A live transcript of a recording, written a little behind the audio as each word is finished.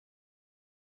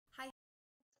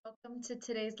Welcome to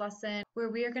today's lesson where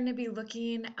we are going to be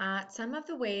looking at some of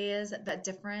the ways that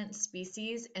different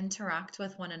species interact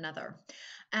with one another.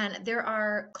 And there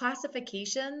are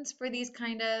classifications for these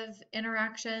kind of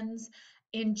interactions.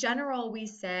 In general, we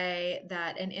say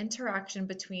that an interaction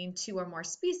between two or more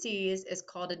species is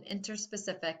called an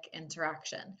interspecific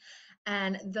interaction.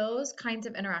 And those kinds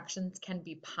of interactions can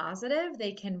be positive,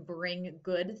 they can bring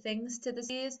good things to the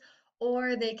species,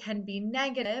 or they can be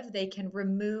negative, they can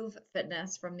remove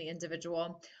fitness from the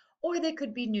individual, or they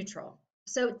could be neutral.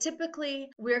 So typically,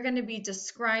 we're going to be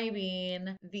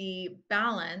describing the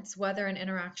balance, whether an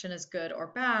interaction is good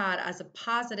or bad, as a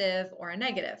positive or a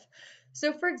negative.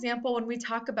 So for example, when we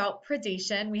talk about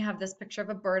predation, we have this picture of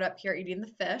a bird up here eating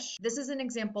the fish. This is an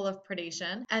example of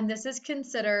predation, and this is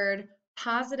considered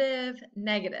positive,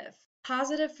 negative.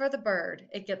 Positive for the bird,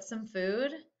 it gets some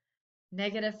food.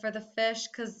 Negative for the fish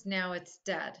because now it's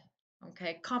dead.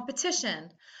 Okay, competition.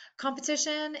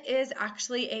 Competition is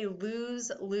actually a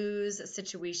lose-lose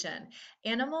situation.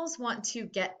 Animals want to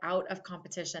get out of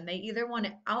competition. They either want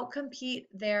to outcompete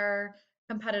their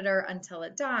competitor until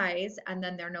it dies and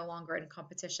then they're no longer in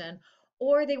competition,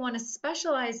 or they want to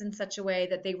specialize in such a way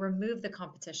that they remove the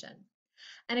competition.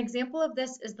 An example of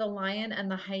this is the lion and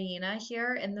the hyena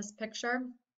here in this picture.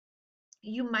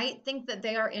 You might think that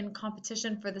they are in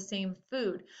competition for the same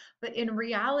food, but in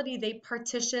reality, they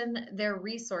partition their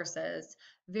resources.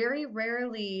 Very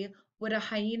rarely would a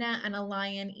hyena and a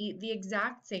lion eat the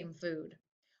exact same food.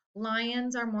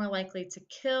 Lions are more likely to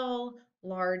kill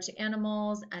large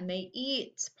animals and they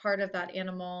eat part of that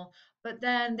animal, but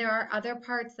then there are other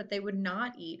parts that they would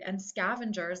not eat, and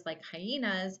scavengers like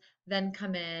hyenas then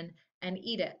come in and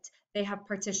eat it. They have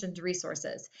partitioned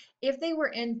resources. If they were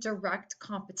in direct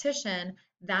competition,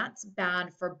 that's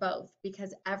bad for both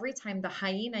because every time the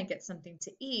hyena gets something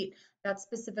to eat, that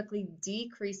specifically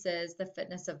decreases the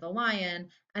fitness of the lion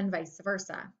and vice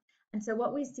versa. And so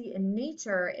what we see in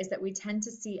nature is that we tend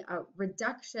to see a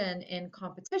reduction in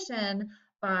competition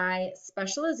by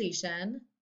specialization,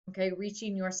 okay,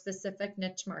 reaching your specific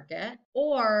niche market,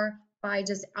 or by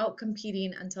just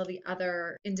outcompeting until the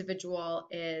other individual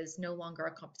is no longer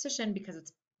a competition because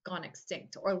it's gone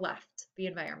extinct or left the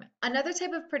environment. Another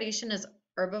type of predation is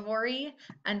herbivory.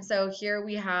 And so here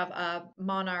we have a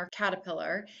monarch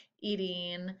caterpillar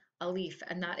eating a leaf,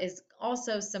 and that is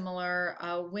also similar,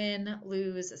 a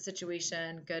win-lose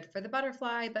situation, good for the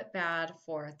butterfly, but bad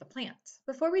for the plant.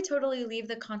 Before we totally leave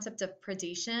the concept of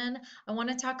predation, I want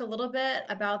to talk a little bit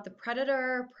about the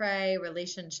predator-prey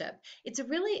relationship. It's a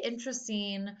really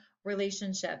interesting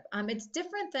relationship. It's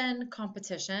different than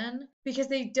competition because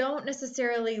they don't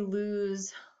necessarily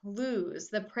lose.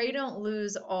 The prey don't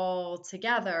lose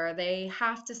altogether. They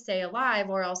have to stay alive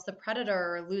or else the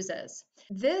predator loses.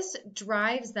 This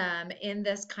drives them in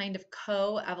this kind of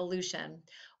co-evolution,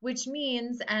 which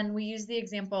means, and we use the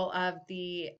example of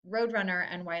the roadrunner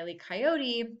and Wile E.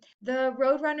 Coyote, the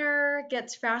roadrunner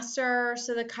gets faster,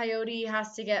 so the coyote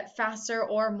has to get faster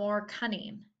or more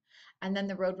cunning. And then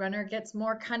the roadrunner gets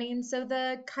more cunning, so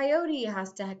the coyote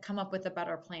has to come up with a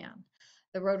better plan.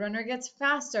 The roadrunner gets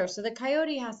faster, so the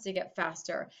coyote has to get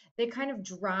faster. They kind of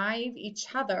drive each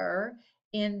other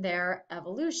in their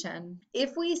evolution.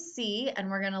 If we see, and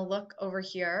we're going to look over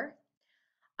here,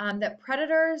 that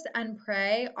predators and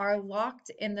prey are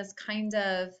locked in this kind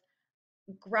of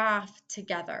graph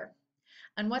together.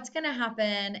 And what's going to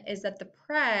happen is that the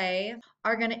prey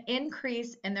are going to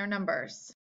increase in their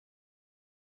numbers.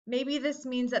 Maybe this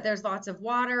means that there's lots of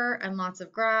water and lots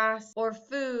of grass or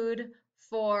food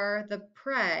for the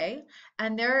prey,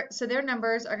 and their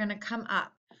numbers are going to come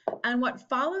up. And what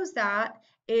follows that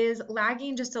is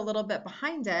lagging just a little bit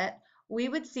behind it, we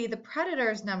would see the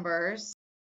predator's numbers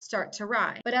start to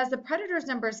rise. But as the predator's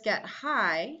numbers get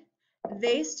high,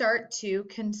 they start to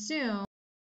consume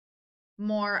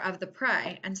more of the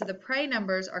prey, and so the prey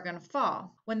numbers are going to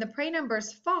fall. When the prey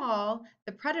numbers fall,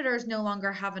 the predators no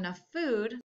longer have enough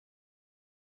food,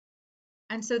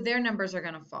 and so their numbers are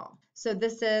going to fall. So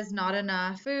this is not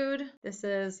enough food. This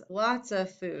is lots of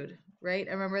food, right?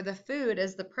 And remember, the food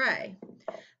is the prey.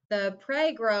 The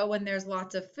prey grow when there's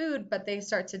lots of food, but they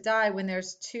start to die when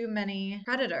there's too many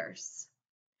predators.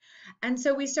 And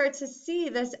so we start to see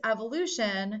this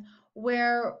evolution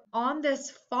where on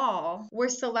this fall, we're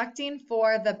selecting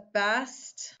for the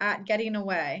best at getting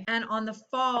away. And on the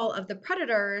fall of the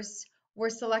predators, we're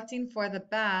selecting for the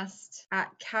best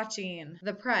at catching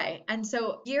the prey. And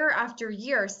so year after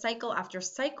year, cycle after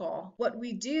cycle, what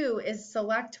we do is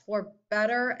select for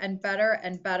better and better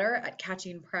and better at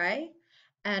catching prey.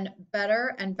 and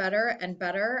better and better and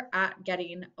better at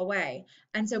getting away.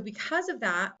 And so, because of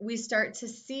that, we start to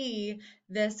see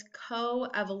this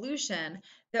co-evolution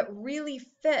that really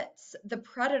fits the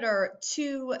predator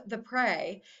to the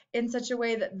prey in such a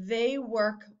way that they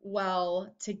work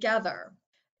well together.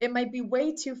 It might be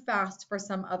way too fast for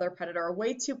some other predator, or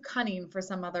way too cunning for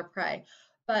some other prey,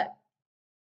 but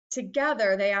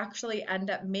together they actually end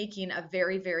up making a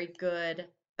very, very good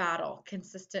battle,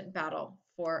 consistent battle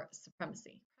for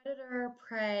supremacy. Predator,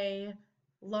 prey,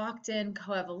 locked in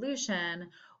coevolution,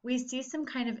 we see some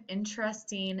kind of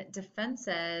interesting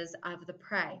defenses of the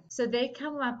prey. So they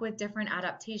come up with different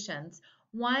adaptations.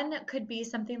 One could be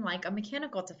something like a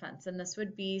mechanical defense, and this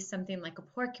would be something like a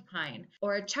porcupine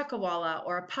or a chekawala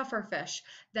or a pufferfish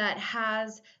that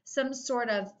has some sort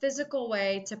of physical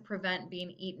way to prevent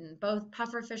being eaten. Both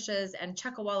pufferfishes and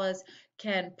chekawalas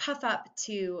can puff up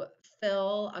to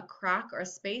fill a crack or a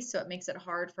space, so it makes it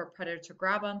hard for a predator to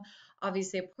grab them.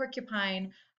 Obviously, a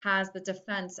porcupine has the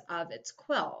defense of its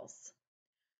quills.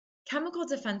 Chemical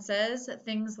defenses,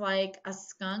 things like a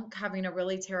skunk having a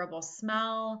really terrible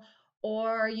smell,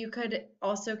 or you could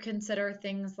also consider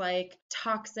things like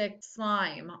toxic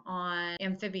slime on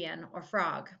amphibian or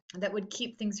frog that would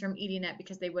keep things from eating it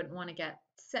because they wouldn't want to get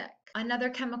sick.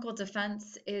 Another chemical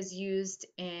defense is used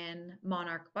in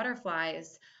monarch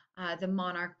butterflies. The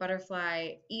monarch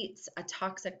butterfly eats a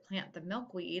toxic plant, the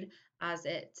milkweed, as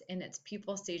it's in its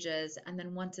pupal stages, and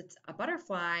then once it's a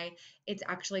butterfly, it's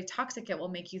actually toxic. It will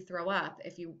make you throw up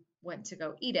if you went to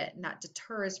go eat it, and that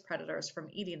deters predators from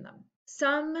eating them.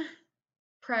 Some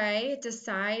prey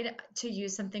decide to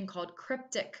use something called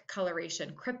cryptic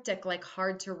coloration. Cryptic, like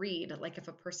hard to read, like if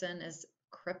a person is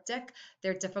cryptic,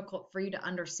 they're difficult for you to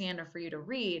understand or for you to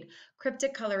read.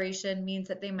 Cryptic coloration means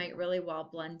that they might really well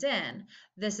blend in.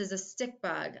 This is a stick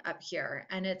bug up here,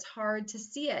 and it's hard to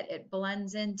see it. It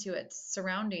blends into its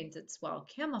surroundings. It's well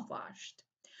camouflaged.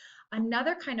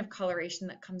 Another kind of coloration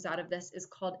that comes out of this is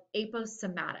called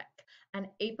aposematic. And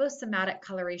aposematic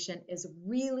coloration is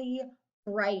really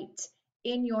bright,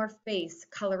 in your face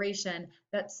coloration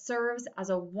that serves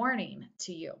as a warning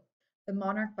to you. The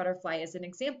monarch butterfly is an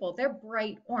example. They're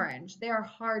bright orange. They are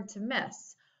hard to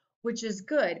miss, which is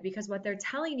good because what they're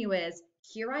telling you is,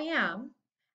 here I am,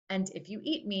 and if you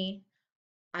eat me,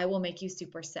 I will make you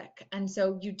super sick. And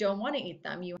so you don't want to eat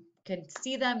them. You can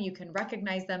see them, you can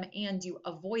recognize them, and you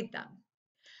avoid them.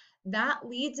 That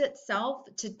leads itself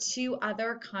to two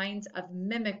other kinds of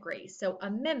mimicry. So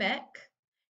a mimic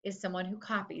is someone who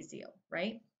copies you,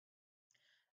 right?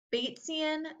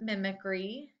 Batesian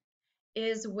mimicry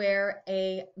is where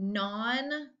a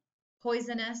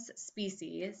non-poisonous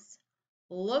species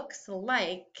looks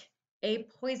like a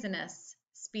poisonous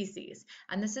species.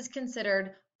 And this is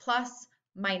considered plus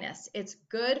minus. It's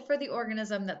good for the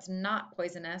organism that's not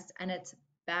poisonous, and it's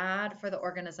bad for the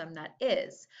organism that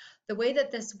is. The way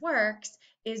that this works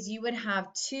is you would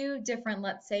have two different,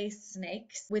 let's say,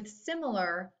 snakes with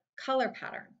similar color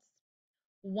patterns,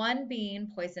 one being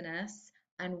poisonous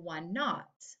and one not.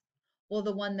 Well,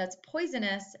 the one that's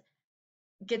poisonous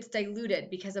gets diluted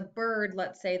because a bird,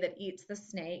 let's say, that eats the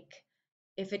snake,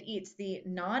 if it eats the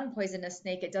non-poisonous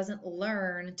snake, it doesn't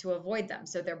learn to avoid them.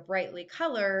 So they're brightly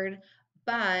colored,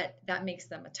 but that makes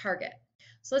them a target.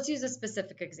 So let's use a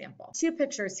specific example. Two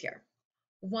pictures here.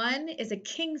 One is a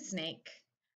king snake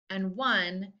and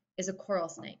one is a coral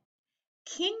snake.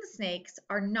 King snakes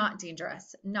are not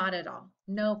dangerous, not at all,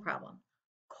 no problem.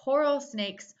 Coral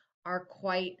snakes are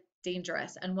quite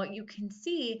dangerous. And what you can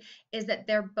see is that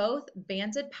they're both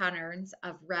banded patterns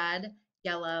of red,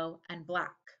 yellow, and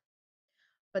black.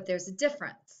 But there's a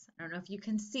difference. I don't know if you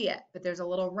can see it, but there's a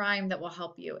little rhyme that will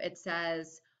help you. It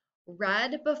says,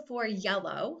 red before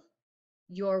yellow,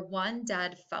 you're one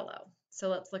dead fellow. So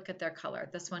let's look at their color.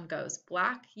 This one goes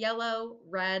black, yellow,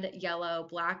 red, yellow,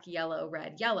 black, yellow,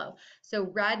 red, yellow. So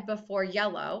red before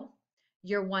yellow,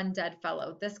 you're one dead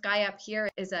fellow. This guy up here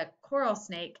is a coral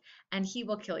snake and he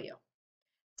will kill you.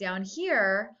 Down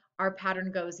here, our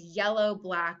pattern goes yellow,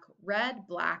 black, red,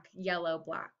 black, yellow,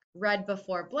 black. Red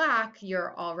before black,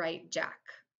 you're all right, Jack.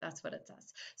 That's what it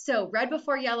says. So red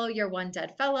before yellow, you're one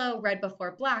dead fellow. Red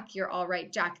before black, you're all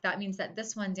right, Jack. That means that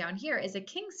this one down here is a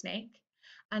king snake,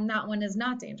 and that one is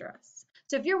not dangerous.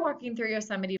 So if you're walking through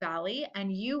Yosemite Valley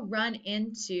and you run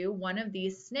into one of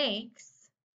these snakes,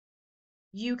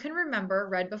 you can remember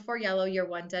red before yellow, you're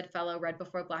one dead fellow. Red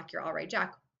before black, you're all right,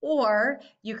 Jack. Or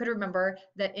you could remember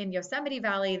that in Yosemite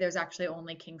Valley, there's actually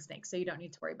only king snakes, so you don't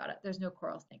need to worry about it. There's no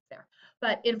coral snakes there.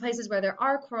 But in places where there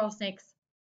are coral snakes,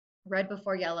 red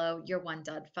before yellow, you're one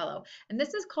dead fellow. And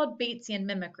this is called Batesian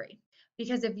mimicry,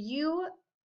 because if you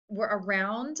were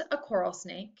around a coral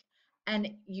snake and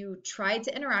you tried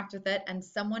to interact with it, and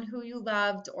someone who you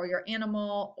loved or your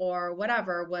animal or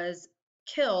whatever was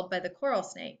killed by the coral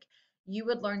snake, you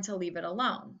would learn to leave it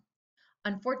alone.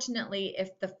 Unfortunately,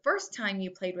 if the first time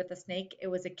you played with a snake, it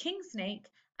was a king snake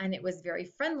and it was very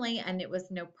friendly and it was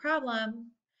no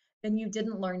problem, then you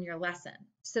didn't learn your lesson.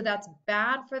 So that's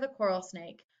bad for the coral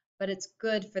snake, but it's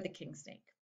good for the king snake.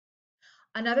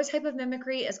 Another type of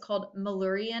mimicry is called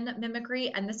Malurian mimicry,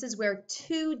 and this is where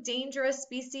two dangerous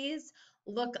species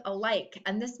look alike,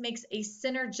 and this makes a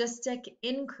synergistic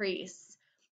increase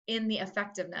in the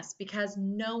effectiveness because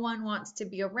no one wants to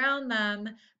be around them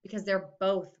because they're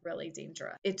both really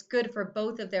dangerous. It's good for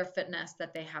both of their fitness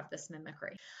that they have this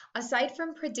mimicry. Aside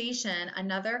from predation,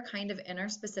 another kind of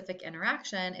interspecific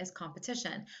interaction is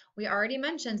competition. We already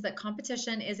mentioned that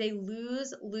competition is a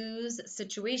lose-lose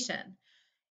situation.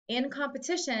 In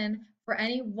competition, for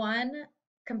any one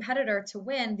competitor to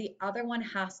win, the other one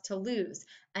has to lose.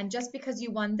 And just because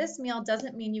you won this meal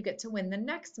doesn't mean you get to win the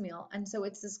next meal. And so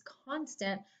it's this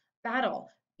constant battle.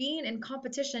 Being in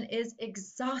competition is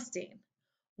exhausting.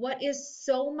 What is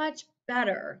so much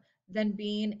better than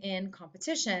being in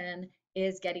competition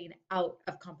is getting out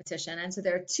of competition. And so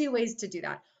there are two ways to do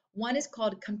that. One is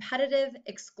called competitive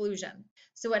exclusion.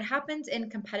 So what happens in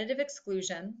competitive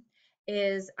exclusion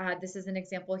is, this is an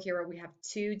example here where we have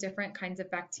two different kinds of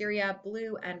bacteria,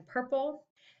 blue and purple.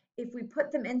 If we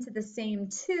put them into the same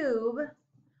tube,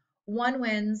 one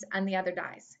wins and the other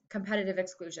dies. Competitive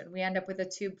exclusion. We end up with a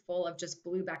tube full of just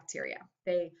blue bacteria.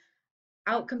 They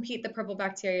outcompete the purple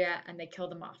bacteria and they kill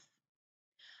them off.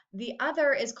 The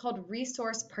other is called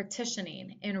resource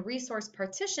partitioning. In resource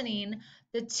partitioning,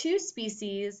 the two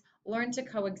species learn to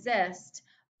coexist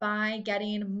by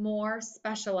getting more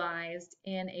specialized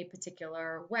in a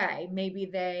particular way. Maybe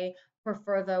they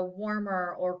prefer the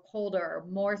warmer or colder,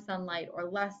 more sunlight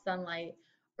or less sunlight,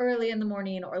 early in the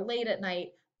morning or late at night.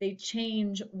 They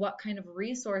change what kind of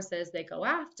resources they go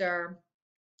after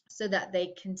so that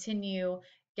they continue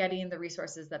getting the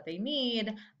resources that they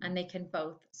need and they can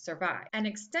both survive. An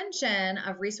extension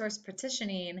of resource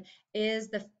partitioning is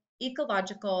the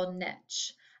ecological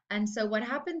niche. And so what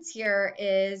happens here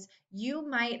is you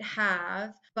might have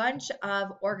a bunch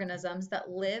of organisms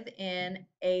that live in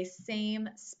a same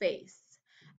space.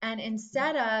 And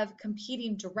instead of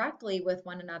competing directly with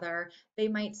one another, they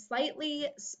might slightly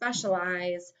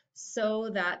specialize so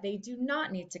that they do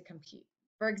not need to compete.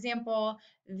 For example,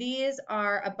 these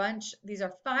are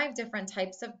 5 different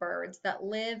types of birds that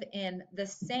live in the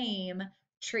same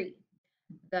tree.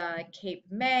 The Cape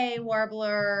May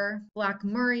warbler, black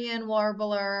Murrian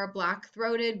warbler,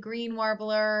 black-throated green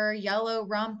warbler,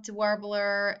 yellow-rumped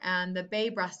warbler, and the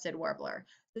bay-breasted warbler.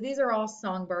 So these are all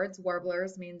songbirds.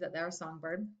 Warblers means that they're a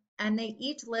songbird. And they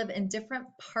each live in different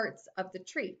parts of the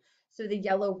tree. So the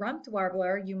yellow-rumped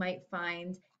warbler you might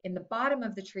find in the bottom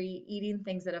of the tree eating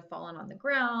things that have fallen on the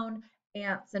ground,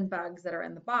 ants and bugs that are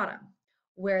in the bottom.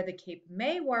 Where the Cape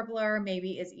May warbler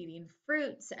maybe is eating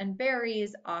fruits and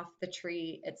berries off the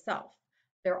tree itself.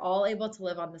 They're all able to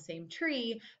live on the same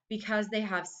tree because they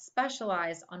have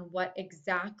specialized on what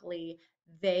exactly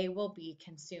they will be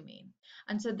consuming.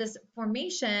 And so this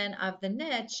formation of the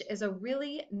niche is a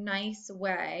really nice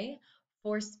way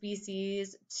for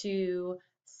species to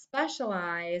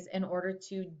specialize in order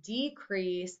to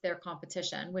decrease their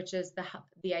competition, which is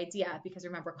the idea, because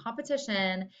remember,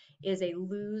 competition is a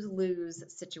lose-lose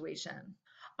situation.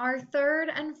 Our third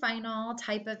and final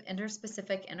type of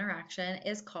interspecific interaction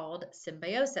is called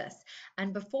symbiosis.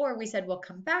 And before we said we'll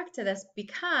come back to this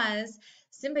because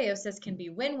symbiosis can be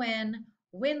win-win,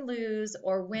 win-lose,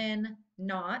 or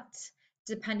win-not,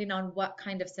 depending on what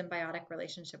kind of symbiotic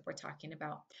relationship we're talking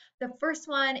about. The first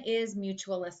one is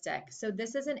mutualistic. So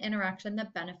this is an interaction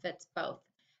that benefits both.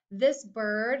 This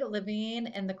bird living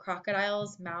in the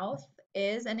crocodile's mouth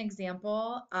is an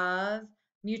example of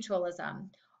mutualism.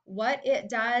 What it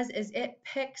does is it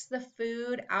picks the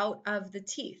food out of the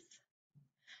teeth.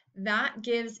 That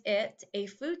gives it a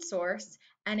food source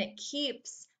and it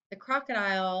keeps the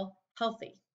crocodile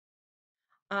healthy.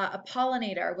 A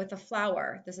pollinator with a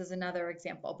flower, this is another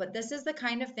example, but this is the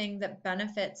kind of thing that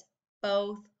benefits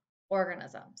both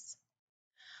organisms.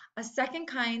 A second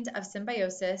kind of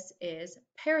symbiosis is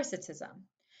parasitism.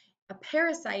 A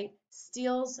parasite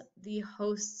steals the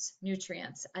host's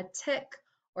nutrients. A tick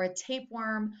or a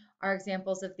tapeworm are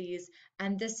examples of these,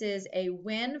 and this is a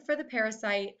win for the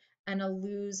parasite and a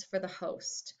lose for the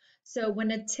host. So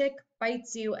when a tick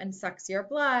bites you and sucks your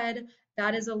blood,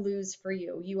 that is a lose for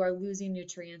you. You are losing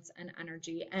nutrients and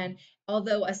energy. And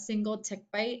although a single tick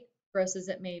bite, gross as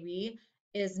it may be,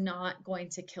 is not going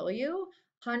to kill you,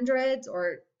 hundreds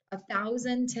or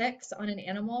 1,000 ticks on an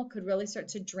animal could really start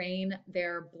to drain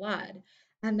their blood.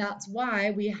 And that's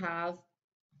why we have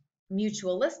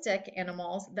mutualistic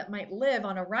animals that might live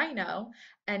on a rhino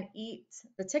and eat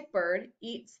the tick bird,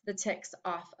 eats the ticks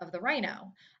off of the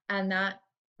rhino. And that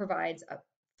provides a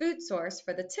food source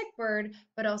for the tick bird,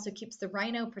 but also keeps the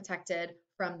rhino protected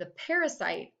from the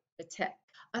parasite, the tick.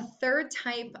 A third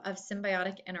type of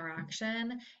symbiotic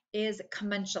interaction is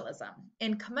commensalism.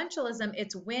 In commensalism,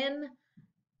 it's win,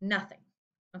 nothing.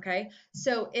 Okay,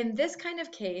 so in this kind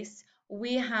of case,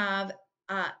 we have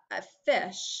a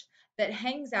fish that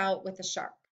hangs out with a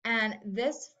shark, and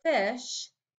this fish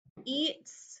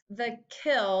eats the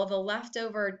kill, the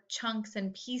leftover chunks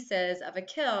and pieces of a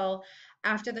kill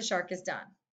after the shark is done.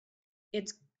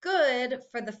 It's good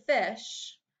for the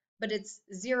fish, but it's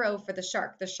zero for the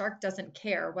shark. The shark doesn't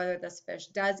care whether this fish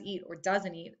does eat or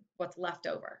doesn't eat what's left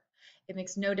over. It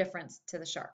makes no difference to the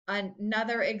shark.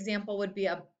 Another example would be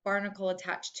a barnacle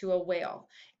attached to a whale.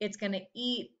 It's going to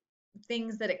eat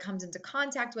things that it comes into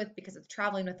contact with because it's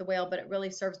traveling with the whale, but it really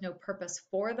serves no purpose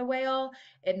for the whale.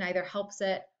 It neither helps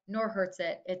it nor hurts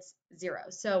it. It's zero.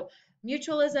 So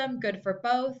mutualism, good for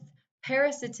both.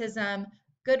 Parasitism,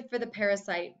 good for the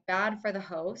parasite, bad for the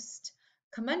host.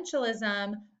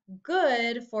 Commensalism,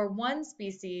 good for one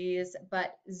species,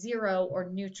 but zero or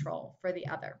neutral for the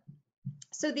other.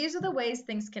 So these are the ways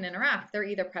things can interact. They're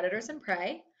either predators and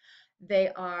prey, they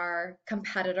are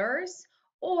competitors,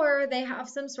 or they have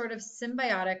some sort of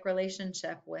symbiotic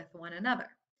relationship with one another.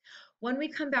 When we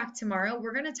come back tomorrow,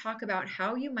 we're going to talk about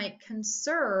how you might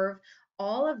conserve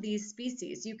all of these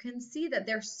species. You can see that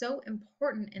they're so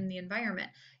important in the environment.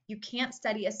 You can't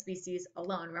study a species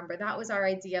alone. Remember, that was our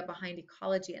idea behind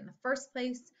ecology in the first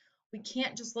place. We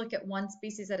can't just look at one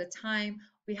species at a time.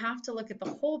 We have to look at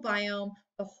the whole biome,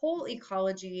 the whole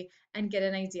ecology, and get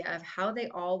an idea of how they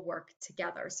all work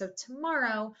together. So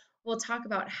tomorrow, we'll talk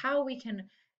about how we can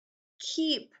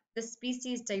keep the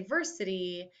species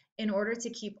diversity in order to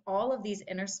keep all of these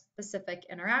interspecific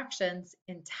interactions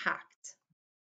intact.